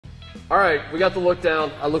All right, we got the look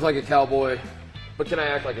down. I look like a cowboy, but can I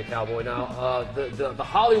act like a cowboy now? The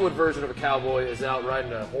Hollywood version of a cowboy is out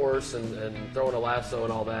riding a horse and throwing a lasso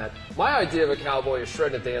and all that. My idea of a cowboy is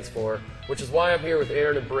shredding a dance floor, which is why I'm here with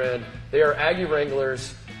Aaron and Bryn. They are Aggie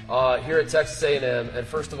Wranglers here at Texas A&M. And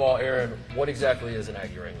first of all, Aaron, what exactly is an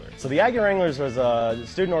Aggie Wrangler? So the Aggie Wranglers was a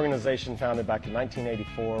student organization founded back in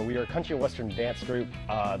 1984. We are a country and western dance group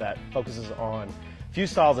that focuses on a few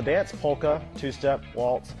styles of dance: polka, two-step,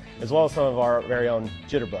 waltz, as well as some of our very own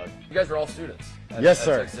jitterbug. You guys are all students. Yes,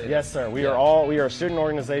 sir. Yes, sir. We are a student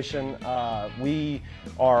organization. We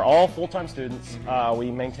are all full-time students.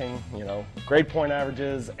 We maintain, grade point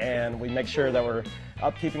averages, and we make sure that we're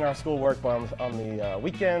upkeeping our schoolwork on the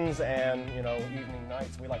weekends and evening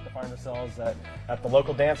nights. We like to find ourselves at the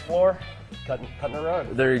local dance floor, cutting the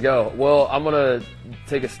road. There you go. Well, I'm gonna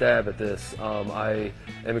take a stab at this. I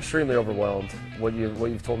am extremely overwhelmed. What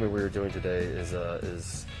you've told me we were doing today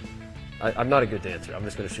is. I'm not a good dancer. I'm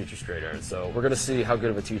just going to shoot you straight, Aaron. So we're going to see how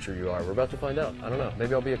good of a teacher you are. We're about to find out. I don't know.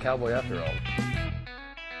 Maybe I'll be a cowboy after all.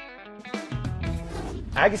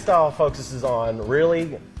 Aggie style focuses on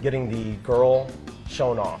really getting the girl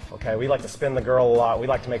shown off. Okay, we like to spin the girl a lot. We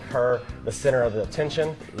like to make her the center of the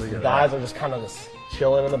attention. The guys are just kind of just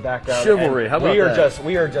chilling in the background. Chivalry. How about that?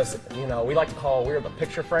 We are just, we like to call we're the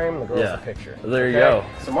picture frame. The girl's the picture. There you go.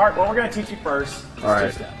 So Mark, what we're going to teach you first is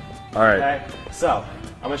two-step. All right. Okay. So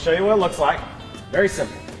I'm going to show you what it looks like. Very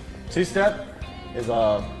simple. Two-step is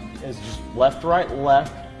just left, right,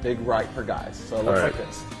 left, big right for guys. So it looks like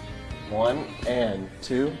this. 1 and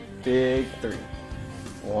 2, big 3.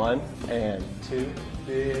 1 and 2,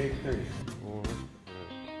 big 3.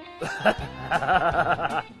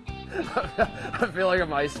 I feel like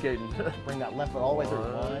I'm ice skating. Bring that left foot all the way through.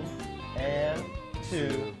 1 and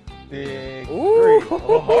 2, big 3. Ooh.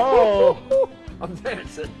 Oh, I'm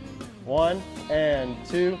dancing. 1 and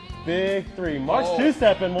 2, big 3. March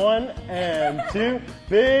two-step in 1 and 2,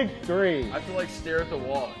 big 3. I have to stare at the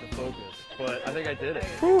wall to focus, but I think I did it.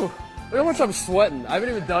 Whew. Look how much I'm sweating. I haven't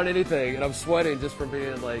even done anything, and I'm sweating just from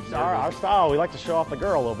being our style, we like to show off the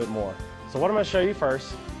girl a little bit more. So what I'm going to show you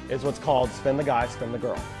first is what's called spin the guy, spin the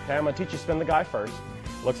girl. Okay, I'm going to teach you spin the guy first.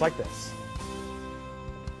 Looks like this.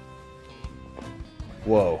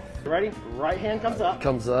 Whoa. You ready? Right hand comes up.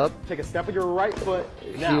 Comes up. Take a step with your right foot.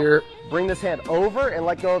 Now, here. Bring this hand over and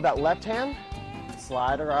let go of that left hand.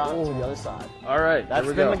 Slide her out to the other side. All right. That's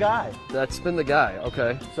spin the guy. That's spin the guy.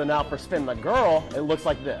 Okay. So now for spin the girl, it looks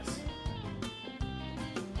like this.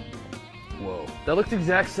 Whoa. That looked the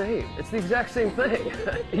exact same. It's the exact same thing.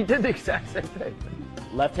 He did the exact same thing.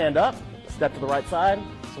 Left hand up, step to the right side,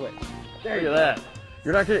 switch. There Look at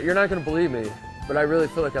that. You're not gonna believe me, but I really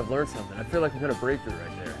feel like I've learned something. I feel like I'm gonna break through right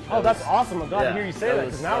there. That's awesome. I'm glad to hear you say that,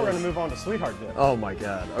 because now we're going to move on to sweetheart dip. Oh my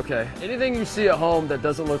God. Okay. Anything you see at home that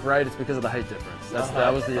doesn't look right, it's because of the height difference.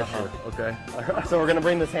 That was the issue. Okay. So we're going to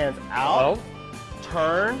bring these hands out,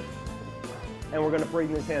 turn, and we're going to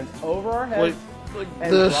bring these hands over our heads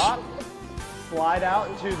and drop, slide out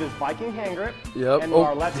into this Viking hand grip, and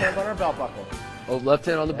our left hand's on our belt buckle. Oh, left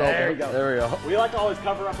hand on the belt buckle. There we go. We like to always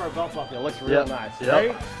cover up our belt buckle. It looks real nice.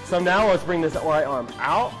 Ready? So now let's bring this right arm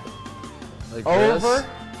out, like over, this.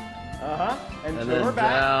 And then her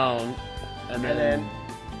back, down, and then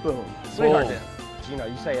boom. Sweetheart dip.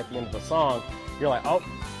 You say at the end of the song, you're like, oh,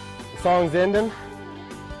 the song's ending.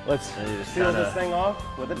 Let's seal this thing off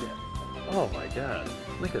with a dip. Oh my God,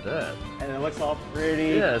 look at that. And it looks all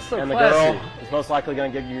pretty. Yeah, it's so and classy. The girl is most likely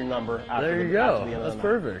going to give you your number after there you go. That's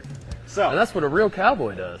perfect. So, and that's what a real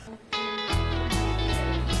cowboy does.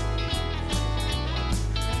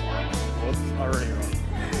 Whoops, already wrong.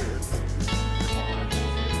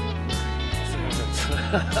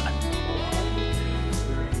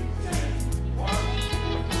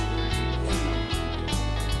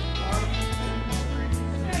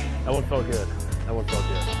 That one felt good. That one felt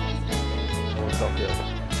good. That one felt good.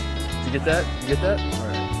 Did you get that? You get that?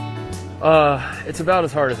 All right. It's about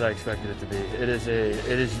as hard as I expected it to be. It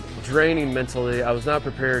is draining mentally. I was not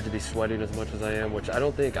prepared to be sweating as much as I am, which I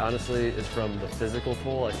don't think honestly is from the physical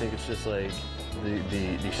toll. I think it's just like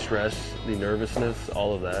the stress, the nervousness,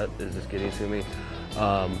 all of that is just getting to me.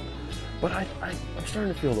 But I'm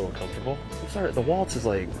starting to feel a little comfortable. The waltz is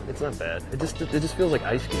it's not bad. It just feels like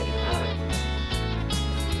ice skating.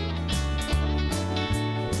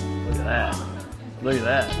 Look at that. Look at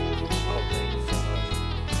that.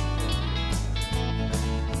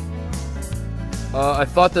 I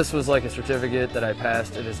thought this was like a certificate that I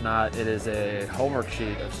passed. It is not. It is a homework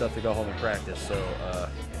sheet of stuff to go home and practice. So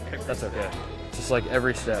that's okay. Just like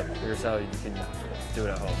every step, here's how you can do it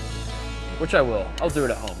at home. Which I will. I'll do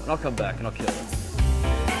it at home, and I'll come back and I'll kill it.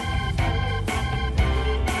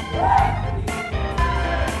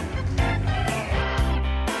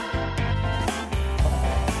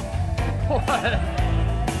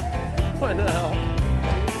 that? What the hell?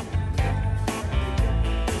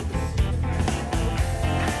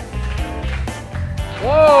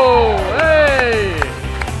 Whoa! Hey!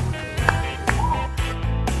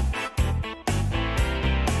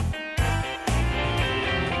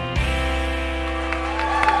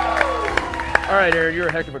 All right, Aaron, you're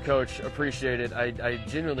a heck of a coach. Appreciate it. I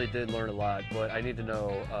genuinely did learn a lot, but I need to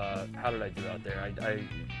know how did I do out there? I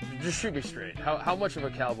just shoot me straight. How much of a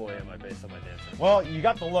cowboy am I based on my dancing? Well, you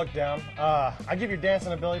got the look down. I give your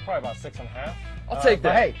dancing ability probably about 6.5. I'll take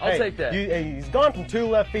that. Hey, I'll take that. He's gone from 2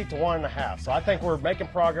 left feet to 1.5, so I think we're making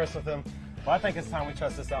progress with him. But I think it's time we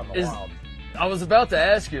test this out in the wild. I was about to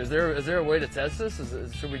ask you, is there a way to test this?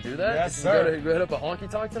 Should we do that? Yes, sir. Go hit up a honky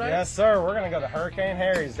tonk tonight? Yes, sir. We're going to go to Hurricane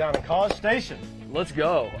Harry's down in College Station. Let's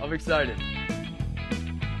go. I'm excited.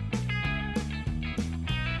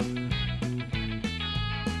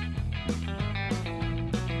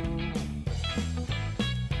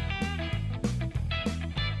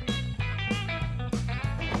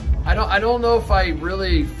 I don't know if I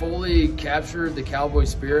really fully captured the cowboy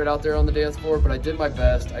spirit out there on the dance floor, but I did my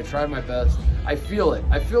best. I tried my best. I feel it.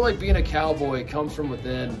 I feel like being a cowboy comes from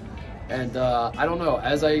within, and I don't know.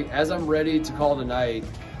 As I'm ready to call tonight,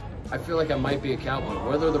 I feel like I might be a cowboy.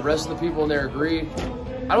 Whether the rest of the people in there agree,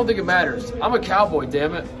 I don't think it matters. I'm a cowboy,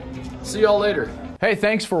 damn it. See y'all later. Hey,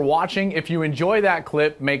 thanks for watching. If you enjoy that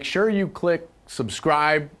clip, make sure you click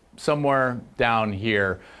subscribe somewhere down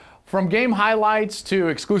here. From game highlights to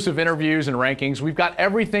exclusive interviews and rankings, we've got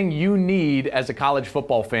everything you need as a college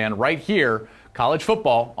football fan right here, College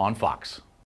Football on Fox.